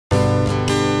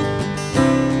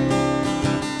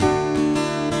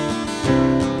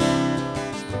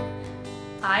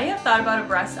thought about a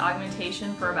breast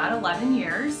augmentation for about 11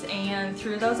 years, and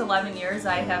through those 11 years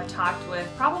I have talked with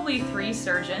probably 3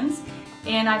 surgeons,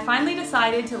 and I finally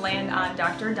decided to land on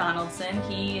Dr. Donaldson.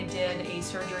 He did a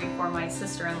surgery for my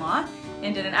sister-in-law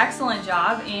and did an excellent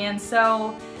job, and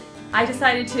so I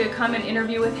decided to come and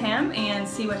interview with him and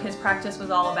see what his practice was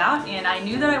all about, and I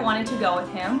knew that I wanted to go with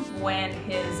him when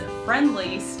his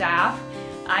friendly staff,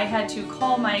 I had to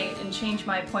call and change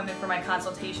my appointment for my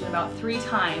consultation about 3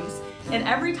 times, and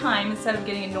every time, instead of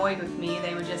getting annoyed with me,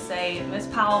 they would just say, "Miss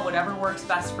Powell, whatever works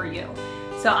best for you."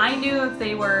 So I knew if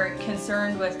they were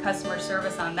concerned with customer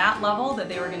service on that level that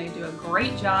they were going to do a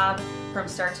great job from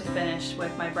start to finish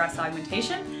with my breast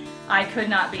augmentation. I could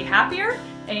not be happier,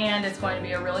 and it's going to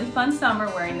be a really fun summer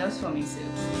wearing those swimming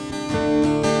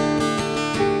suits.